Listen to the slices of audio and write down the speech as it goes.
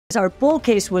Our bull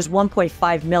case was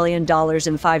 $1.5 million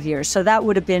in 5 years. So that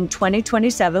would have been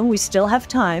 2027. We still have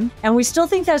time. And we still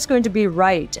think that's going to be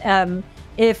right.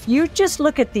 If you just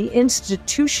look at the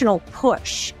institutional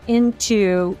push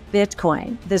into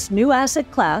Bitcoin, this new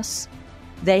asset class,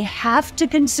 they have to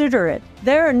consider it.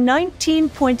 There are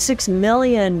 19.6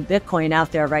 million Bitcoin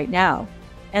out there right now.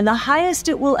 And the highest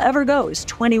it will ever go is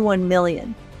 21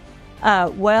 million.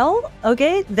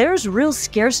 Okay, there's real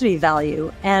scarcity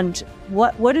value. And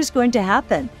what is going to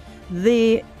happen?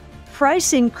 The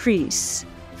price increase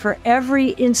for every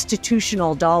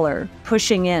institutional dollar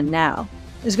pushing in now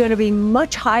is going to be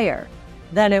much higher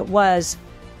than it was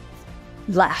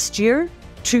last year,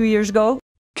 2 years ago.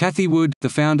 Cathie Wood, the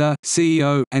founder,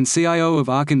 CEO, and CIO of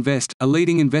ARK Invest, a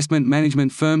leading investment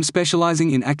management firm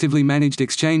specializing in actively managed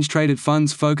exchange-traded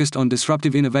funds focused on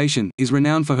disruptive innovation, is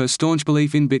renowned for her staunch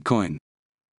belief in Bitcoin.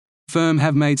 The firm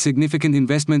have made significant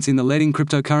investments in the leading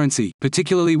cryptocurrency,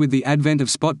 particularly with the advent of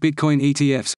spot Bitcoin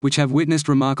ETFs, which have witnessed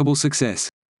remarkable success.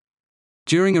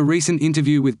 During a recent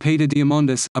interview with Peter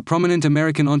Diamandis, a prominent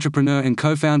American entrepreneur and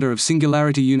co-founder of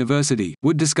Singularity University,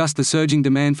 Wood discussed the surging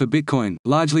demand for Bitcoin,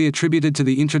 largely attributed to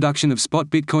the introduction of spot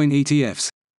Bitcoin ETFs.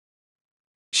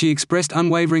 She expressed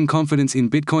unwavering confidence in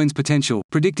Bitcoin's potential,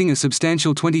 predicting a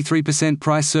substantial 23%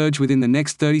 price surge within the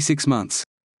next 36 months.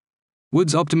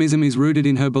 Wood's optimism is rooted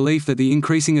in her belief that the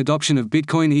increasing adoption of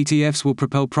Bitcoin ETFs will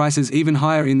propel prices even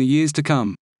higher in the years to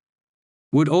come.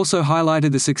 Wood also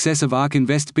highlighted the success of ARK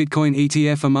Invest's Bitcoin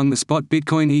ETF among the spot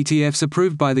Bitcoin ETFs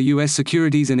approved by the U.S.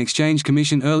 Securities and Exchange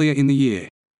Commission earlier in the year.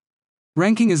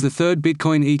 Ranking as the third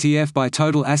Bitcoin ETF by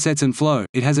total assets and flow,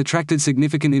 it has attracted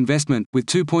significant investment, with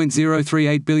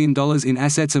 $2.038 billion in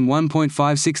assets and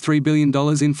 $1.563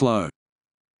 billion in flow.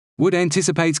 Wood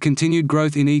anticipates continued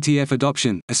growth in ETF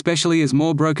adoption, especially as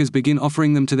more brokers begin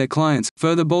offering them to their clients,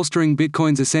 further bolstering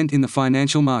Bitcoin's ascent in the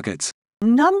financial markets.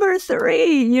 Number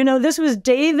 3, this was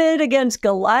David against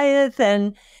Goliath.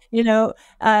 And,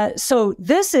 so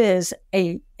this is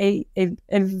a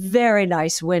very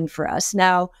nice win for us.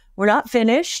 Now, we're not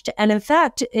finished. And in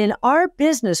fact, in our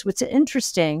business, what's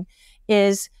interesting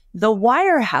is the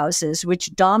wirehouses,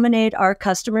 which dominate our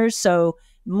customers. So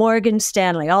Morgan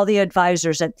Stanley, all the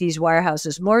advisors at these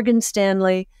wirehouses, Morgan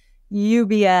Stanley,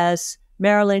 UBS,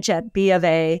 Merrill Lynch at B of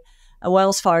A,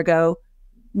 Wells Fargo,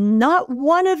 not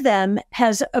one of them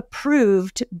has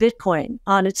approved Bitcoin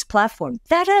on its platform.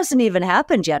 That hasn't even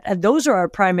happened yet. And those are our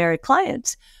primary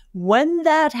clients. When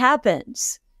that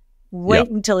happens, wait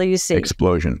until you see.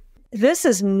 Explosion. This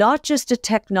is not just a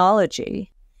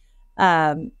technology.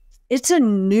 It's a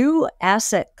new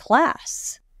asset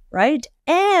class, right?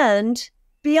 And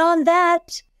beyond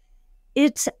that,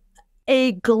 it's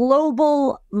a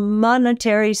global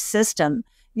monetary system.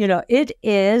 It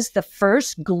is the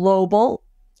first global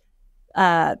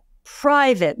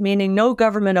private, meaning no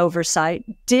government oversight,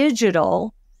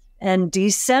 digital and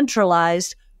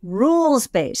decentralized,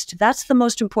 rules-based. That's the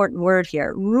most important word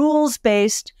here.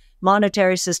 Rules-based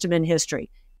monetary system in history.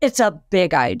 It's a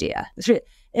big idea.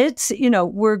 It's,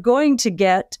 we're going to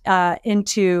get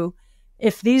into,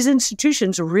 if these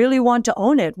institutions really want to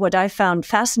own it, what I found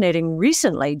fascinating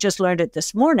recently, just learned it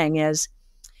this morning, is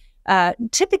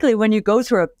typically when you go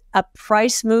through a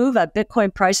price move, a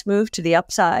Bitcoin price move to the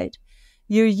upside,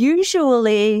 you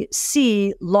usually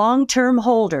see long-term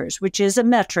holders, which is a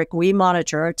metric we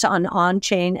monitor. It's an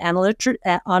on-chain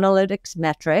analytics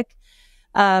metric.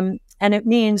 And it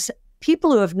means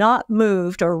people who have not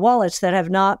moved, or wallets that have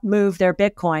not moved their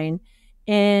Bitcoin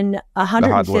in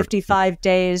 155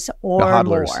 days or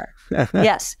more.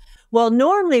 Yes. Well,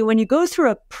 normally when you go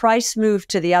through a price move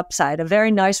to the upside, a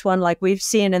very nice one like we've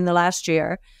seen in the last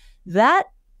year, that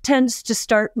tends to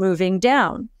start moving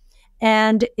down.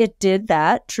 And it did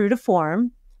that, true to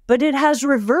form, but it has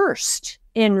reversed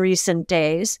in recent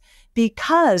days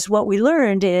because what we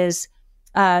learned is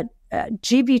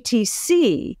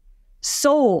GBTC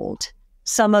sold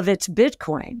some of its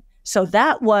Bitcoin. So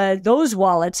those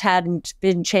wallets hadn't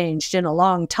been changed in a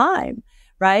long time,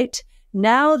 right?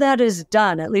 Now that is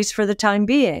done, at least for the time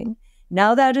being.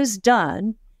 Now that is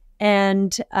done,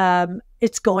 and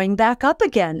it's going back up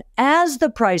again as the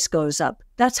price goes up.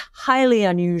 That's highly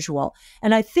unusual.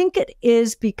 And I think it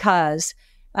is because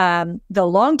the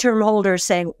long-term holder is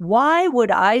saying, why would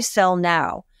I sell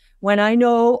now when I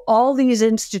know all these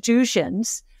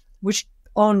institutions, which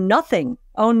own nothing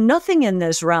in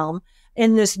this realm,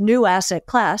 in this new asset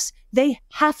class, they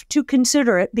have to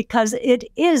consider it because it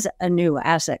is a new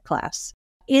asset class.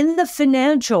 In the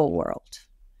financial world,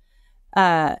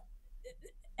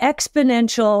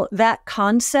 exponential, that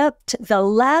concept, the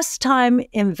last time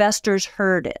investors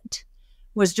heard it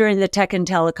was during the tech and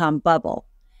telecom bubble.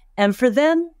 And for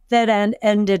them, that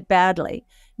ended badly.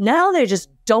 Now they just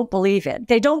don't believe it.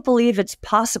 They don't believe it's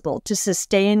possible to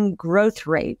sustain growth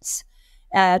rates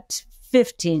at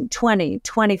 15, 20,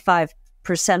 25%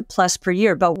 plus per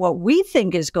year. But what we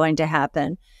think is going to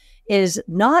happen is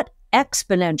not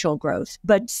exponential growth,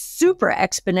 but super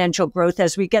exponential growth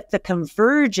as we get the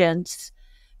convergence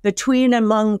between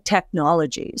among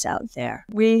technologies out there.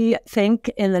 We think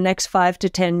in the next 5 to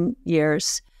 10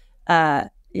 years,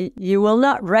 you will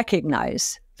not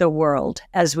recognize the world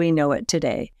as we know it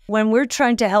today. When we're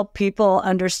trying to help people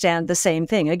understand the same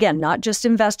thing, again, not just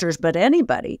investors, but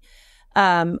anybody,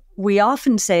 we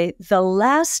often say the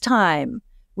last time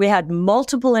we had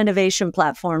multiple innovation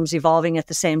platforms evolving at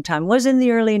the same time was in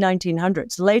the early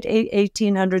 1900s, late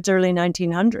 1800s, early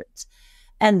 1900s.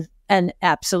 And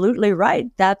absolutely right.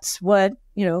 That's what,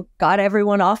 got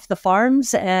everyone off the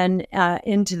farms and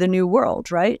into the new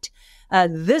world, right?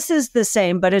 This is the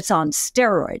same, but it's on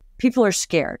steroid. People are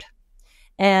scared.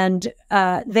 And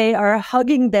they are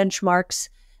hugging benchmarks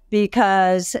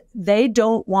because they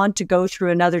don't want to go through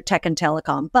another tech and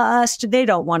telecom bust. They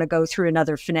don't want to go through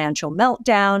another financial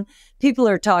meltdown. People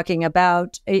are talking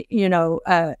about,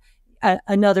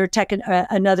 another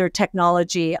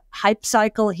technology hype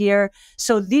cycle here.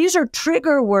 So these are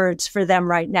trigger words for them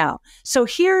right now. So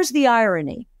here's the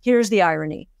irony.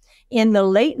 In the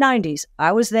late 90s,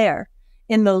 I was there.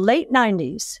 In the late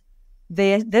 90s,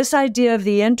 this idea of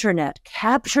the internet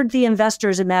captured the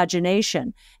investor's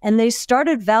imagination, and they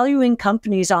started valuing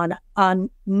companies on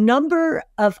number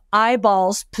of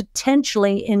eyeballs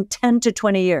potentially in 10 to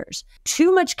 20 years.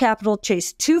 Too much capital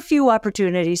chased too few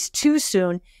opportunities too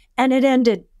soon, and it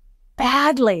ended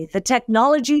badly. The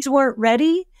technologies weren't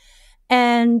ready,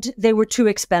 and they were too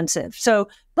expensive. So,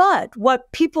 but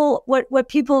what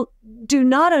people do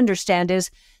not understand is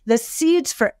the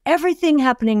seeds for everything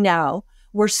happening now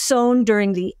were sown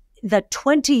during the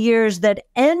 20 years that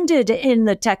ended in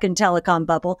the tech and telecom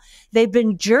bubble. They've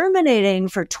been germinating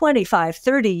for 25,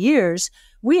 30 years.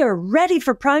 We are ready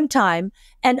for prime time.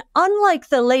 And unlike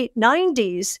the late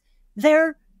 90s,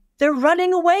 they're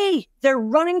running away. They're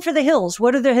running for the hills.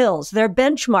 What are the hills? They're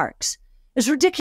benchmarks. It's ridiculous.